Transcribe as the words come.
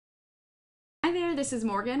there, this is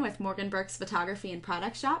Morgan with Morgan Burke's Photography and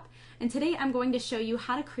Product Shop, and today I'm going to show you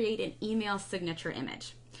how to create an email signature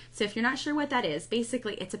image. So if you're not sure what that is,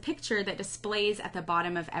 basically it's a picture that displays at the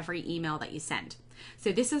bottom of every email that you send.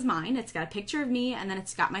 So this is mine. It's got a picture of me and then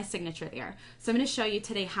it's got my signature there. So I'm going to show you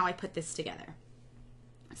today how I put this together.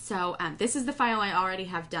 So this is the file I already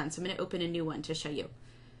have done, so I'm going to open a new one to show you.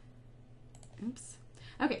 Oops.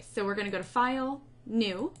 Okay, so we're going to go to File,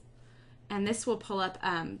 New, and this will pull up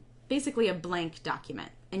basically a blank document.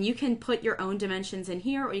 And you can put your own dimensions in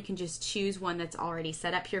here, or you can just choose one that's already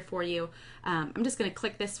set up here for you. I'm just going to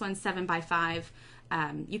click this one, 7 by 5.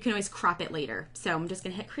 You can always crop it later. So I'm just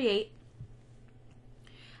going to hit Create.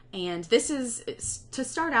 And this is, to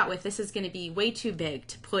start out with, this is going to be way too big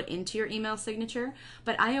to put into your email signature,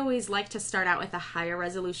 but I always like to start out with a higher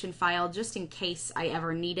resolution file just in case I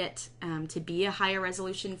ever need it to be a higher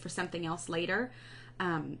resolution for something else later.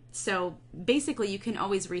 So basically you can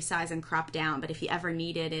always resize and crop down, but if you ever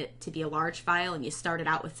needed it to be a large file and you started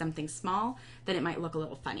out with something small, then it might look a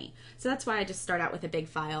little funny. So that's why I just start out with a big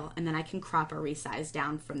file and then I can crop or resize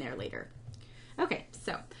down from there later. Okay,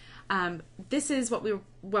 so this is what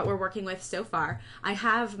we're working with so far. I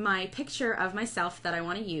have my picture of myself that I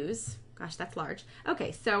want to use. Gosh, that's large.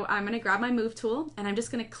 Okay, so I'm going to grab my Move tool and I'm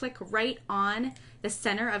just going to click right on the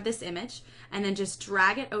center of this image and then just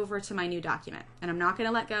drag it over to my new document. And I'm not going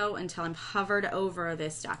to let go until I'm hovered over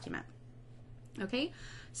this document. Okay,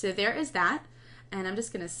 so there is that. And I'm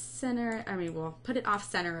just going to we'll put it off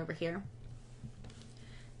center over here.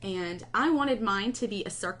 And I wanted mine to be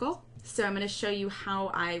a circle, so I'm going to show you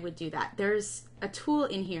how I would do that. There's a tool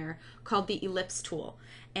in here called the Ellipse Tool.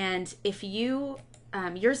 And if you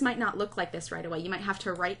yours might not look like this right away. You might have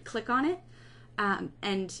to right click on it.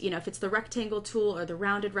 And you know, if it's the rectangle tool or the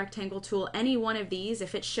rounded rectangle tool, any one of these,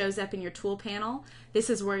 if it shows up in your tool panel, this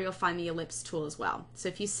is where you'll find the Ellipse tool as well. So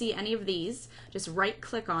if you see any of these, just right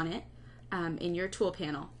click on it in your tool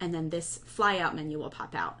panel and then this flyout menu will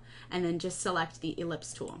pop out and then just select the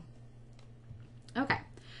Ellipse tool. Okay,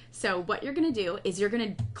 so what you're going to do is you're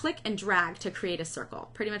going to click and drag to create a circle,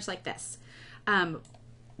 pretty much like this.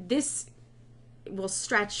 This will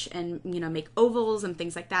stretch and make ovals and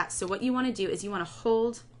things like that. So what you want to do is you want to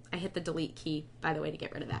hold, I hit the delete key by the way to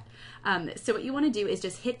get rid of that. So what you want to do is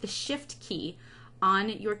just hit the shift key on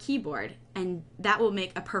your keyboard and that will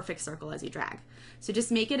make a perfect circle as you drag. So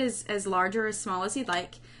just make it as large or as small as you'd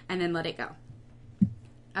like and then let it go.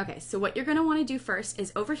 Okay, so what you're going to want to do first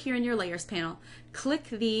is over here in your layers panel, click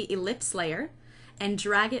the ellipse layer and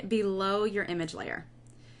drag it below your image layer.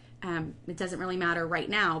 It doesn't really matter right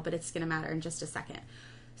now, but it's going to matter in just a second.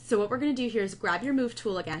 So what we're going to do here is grab your Move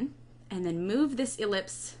tool again and then move this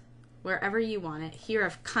ellipse wherever you want it. Here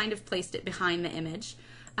I've kind of placed it behind the image.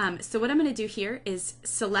 So what I'm going to do here is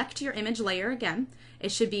select your image layer again.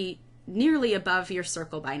 It should be nearly above your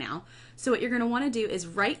circle by now. So what you're going to want to do is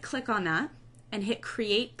right click on that and hit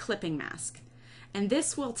Create Clipping Mask. And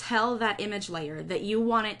this will tell that image layer that you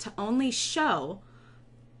want it to only show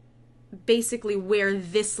basically where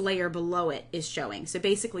this layer below it is showing. So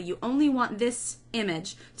basically you only want this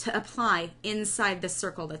image to apply inside the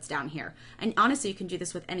circle that's down here. And honestly, you can do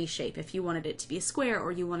this with any shape. If you wanted it to be a square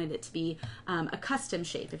or you wanted it to be a custom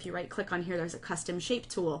shape, if you right click on here, there's a custom shape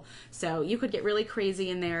tool. So you could get really crazy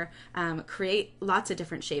in there, create lots of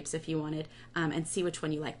different shapes if you wanted, and see which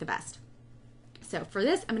one you like the best. So for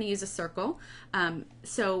this, I'm going to use a circle.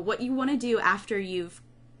 So what you want to do after you've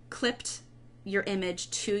clipped your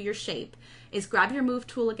image to your shape is grab your Move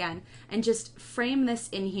tool again and just frame this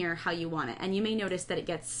in here how you want it. And you may notice that it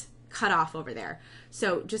gets cut off over there.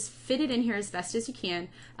 So just fit it in here as best as you can.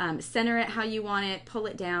 Center it how you want it, pull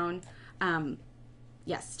it down.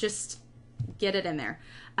 Yes, just get it in there.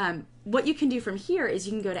 What you can do from here is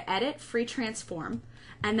you can go to Edit, Free Transform,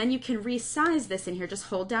 and then you can resize this in here. Just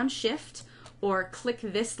hold down Shift or click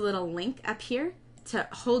this little link up here to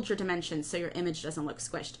hold your dimensions so your image doesn't look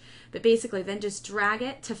squished. But basically then just drag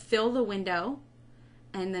it to fill the window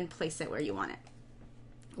and then place it where you want it.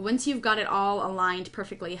 Once you've got it all aligned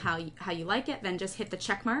perfectly how you like it, then just hit the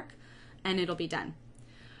check mark and it'll be done.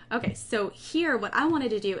 Okay, so here what I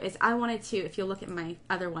wanted to do is I wanted to, if you look at my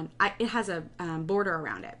other one, it has a border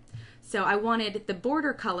around it. So I wanted the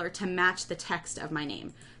border color to match the text of my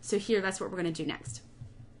name. So here, that's what we're going to do next.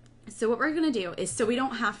 So what we're going to do is, so we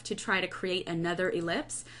don't have to try to create another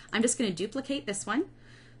ellipse, I'm just going to duplicate this one.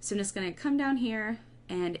 So I'm just going to come down here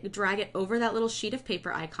and drag it over that little sheet of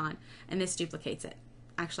paper icon, and this duplicates it.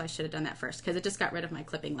 Actually, I should have done that first because it just got rid of my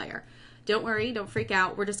clipping layer. Don't worry, don't freak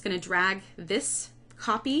out. We're just going to drag this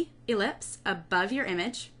copy ellipse above your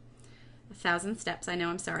image, 1,000 steps, I know,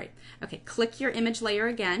 I'm sorry. Okay, click your image layer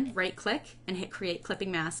again, right click, and hit create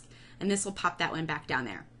clipping mask, and this will pop that one back down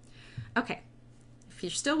there. Okay, if you're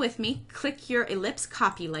still with me, click your ellipse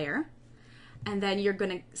copy layer, and then you're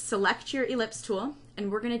going to select your ellipse tool,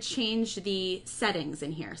 and we're going to change the settings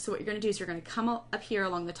in here. So what you're going to do is you're going to come up here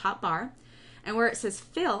along the top bar, and where it says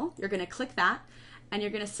fill, you're going to click that, and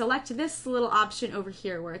you're going to select this little option over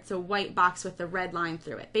here where it's a white box with a red line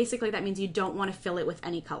through it. Basically, that means you don't want to fill it with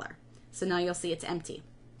any color. So now you'll see it's empty.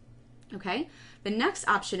 Okay, the next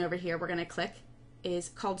option over here we're going to click is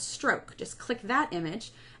called stroke. Just click that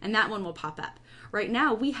image and that one will pop up. Right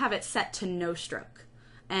now we have it set to no stroke.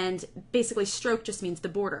 And basically stroke just means the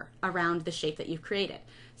border around the shape that you've created.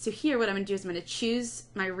 So here what I'm going to do is I'm going to choose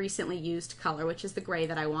my recently used color, which is the gray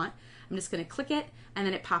that I want. I'm just going to click it and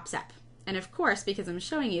then it pops up. And of course, because I'm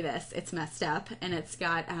showing you this, it's messed up and it's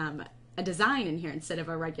got a design in here instead of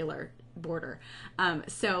a regular border.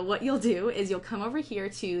 So what you'll do is you'll come over here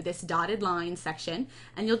to this dotted line section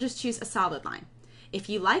and you'll just choose a solid line. If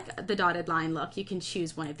you like the dotted line look, you can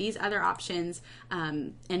choose one of these other options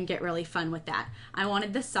and get really fun with that. I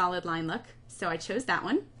wanted the solid line look, so I chose that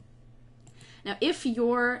one. Now if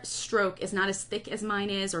your stroke is not as thick as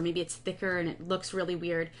mine is, or maybe it's thicker and it looks really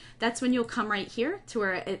weird, that's when you'll come right here to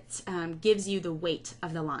where it gives you the weight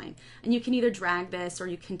of the line. And you can either drag this or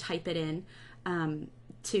you can type it in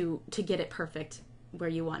to get it perfect where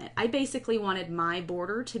you want it. I basically wanted my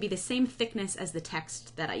border to be the same thickness as the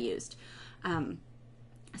text that I used.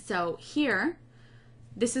 So here,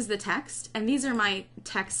 this is the text, and these are my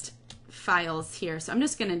text files here. So I'm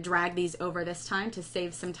just going to drag these over this time to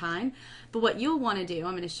save some time. But what you'll want to do,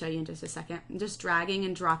 I'm going to show you in just a second. I'm just dragging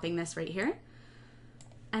and dropping this right here.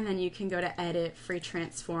 And then you can go to Edit, Free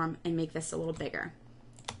Transform, and make this a little bigger.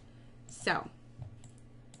 So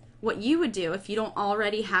what you would do if you don't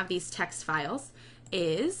already have these text files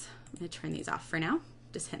is, I'm going to turn these off for now,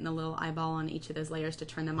 just hitting the little eyeball on each of those layers to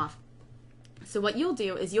turn them off. So what you'll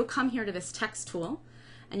do is you'll come here to this text tool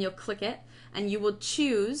and you'll click it and you will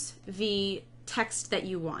choose the text that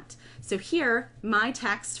you want. So here, my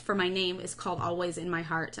text for my name is called Always in My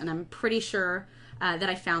Heart, and I'm pretty sure that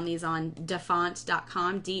I found these on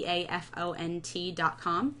dafont.com, D-A-F-O-N-T.com.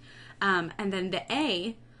 And then the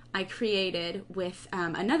A I created with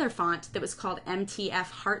another font that was called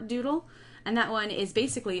MTF Heart Doodle, and that one is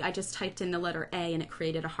basically I just typed in the letter A and it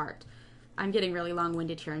created a heart. I'm getting really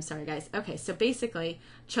long-winded here, I'm sorry guys. Okay, so basically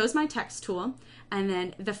chose my text tool, and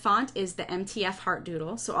then the font is the MTF Heart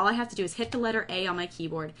Doodle, so all I have to do is hit the letter A on my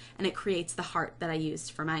keyboard and it creates the heart that I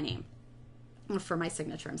used for my name, or for my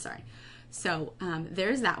signature, I'm sorry. So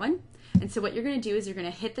there's that one. And so what you're going to do is you're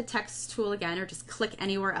going to hit the text tool again, or just click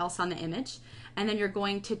anywhere else on the image, and then you're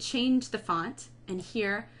going to change the font. And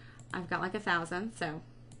here I've got like 1,000, so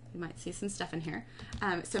you might see some stuff in here.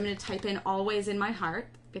 So I'm going to type in Always in My Heart,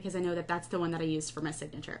 because I know that that's the one that I used for my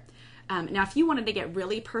signature. Now if you wanted to get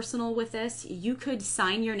really personal with this, you could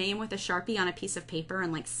sign your name with a Sharpie on a piece of paper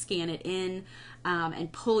and like scan it in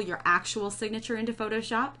and pull your actual signature into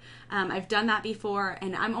Photoshop. I've done that before,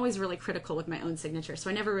 and I'm always really critical with my own signature, so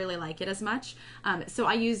I never really like it as much. So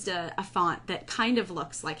I used a font that kind of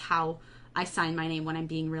looks like how I sign my name when I'm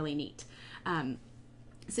being really neat.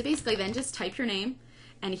 So basically then just type your name,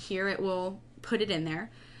 and here it will put it in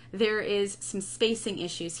there. There is some spacing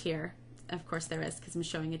issues here. Of course there is, because I'm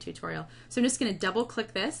showing a tutorial. So I'm just going to double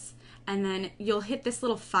click this, and then you'll hit this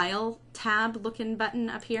little file tab looking button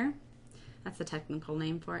up here. That's the technical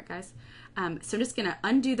name for it, guys. So I'm just going to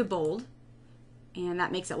undo the bold, and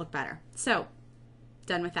that makes it look better. So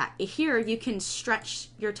done with that. Here you can stretch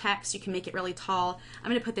your text, you can make it really tall. I'm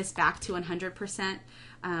going to put this back to 100%.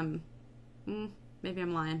 Maybe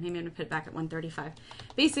I'm lying. Maybe I'm going to put it back at 135.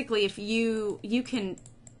 Basically, if you can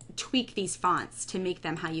tweak these fonts to make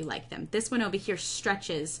them how you like them. This one over here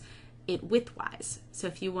stretches it widthwise. So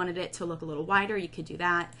if you wanted it to look a little wider, you could do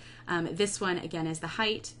that. This one again is the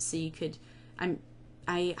height, so you could,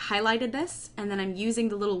 I highlighted this, and then I'm using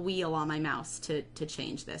the little wheel on my mouse to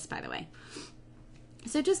change this, by the way.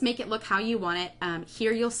 So just make it look how you want it.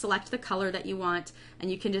 Here you'll select the color that you want,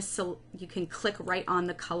 and you can just you can click right on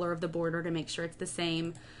the color of the border to make sure it's the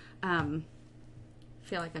same.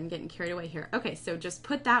 Feel like I'm getting carried away here. Okay, so just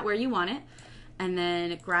put that where you want it, and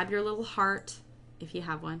then grab your little heart if you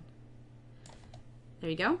have one. There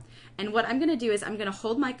you go. And what I'm going to do is I'm going to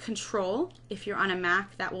hold my Control. If you're on a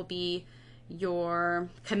Mac, that will be your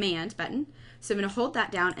Command button. So I'm going to hold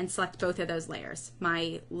that down and select both of those layers,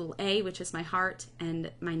 my little A, which is my heart,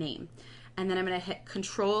 and my name. And then I'm going to hit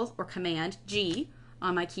Control or Command G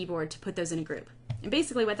on my keyboard to put those in a group. And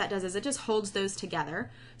basically what that does is it just holds those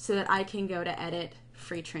together so that I can go to Edit,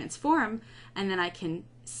 free transform, and then I can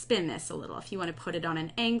spin this a little. If you want to put it on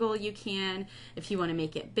an angle, you can. If you want to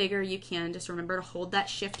make it bigger, you can. Just remember to hold that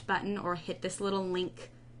shift button or hit this little link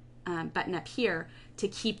button up here to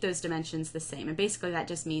keep those dimensions the same. And basically that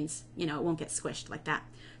just means, you know, it won't get squished like that.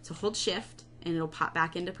 So hold shift and it'll pop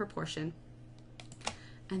back into proportion.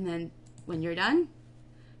 And then when you're done,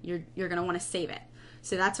 you're going to want to save it.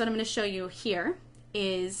 So that's what I'm going to show you here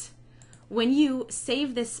is when you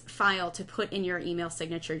save this file to put in your email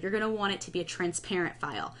signature, you're going to want it to be a transparent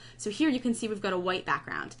file. So here you can see we've got a white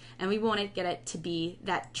background, and we want to get it to be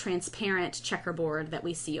that transparent checkerboard that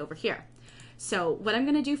we see over here. So what I'm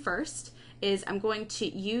going to do first is I'm going to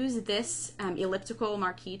use this elliptical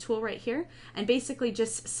marquee tool right here and basically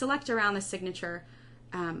just select around the signature,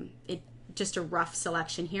 just a rough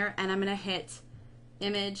selection here, and I'm going to hit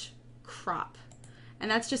Image Crop. And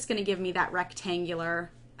that's just going to give me that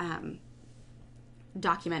rectangular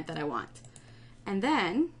document that I want. And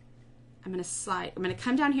then I'm going to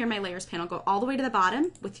come down here in my layers panel, go all the way to the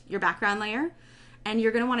bottom with your background layer, and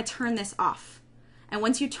you're going to want to turn this off. And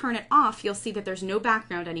once you turn it off, you'll see that there's no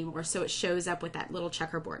background anymore, so it shows up with that little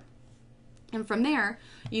checkerboard. And from there,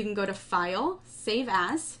 you can go to File, Save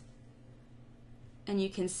As, and you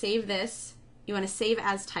can save this. You want to save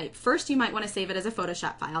as type. First, you might want to save it as a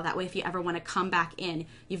Photoshop file. That way, if you ever want to come back in,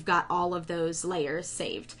 you've got all of those layers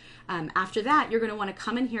saved. After that, you're going to want to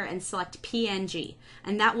come in here and select PNG,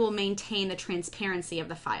 and that will maintain the transparency of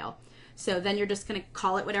the file. So then you're just going to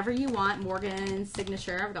call it whatever you want, Morgan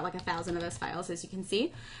Signature. I've got like 1,000 of those files, as you can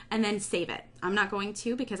see, and then save it. I'm not going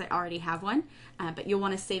to because I already have one, but you'll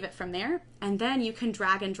want to save it from there, and then you can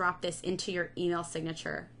drag and drop this into your email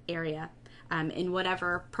signature area. In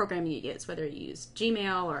whatever program you use, whether you use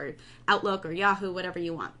Gmail or Outlook or Yahoo, whatever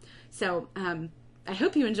you want. So I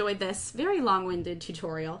hope you enjoyed this very long-winded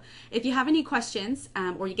tutorial. If you have any questions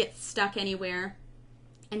or you get stuck anywhere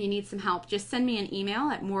and you need some help, just send me an email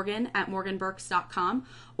at morgan@morganburks.com,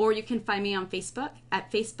 or you can find me on Facebook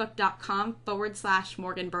at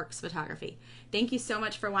facebook.com/Morgan Burks Photography. Thank you so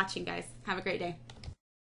much for watching, guys. Have a great day.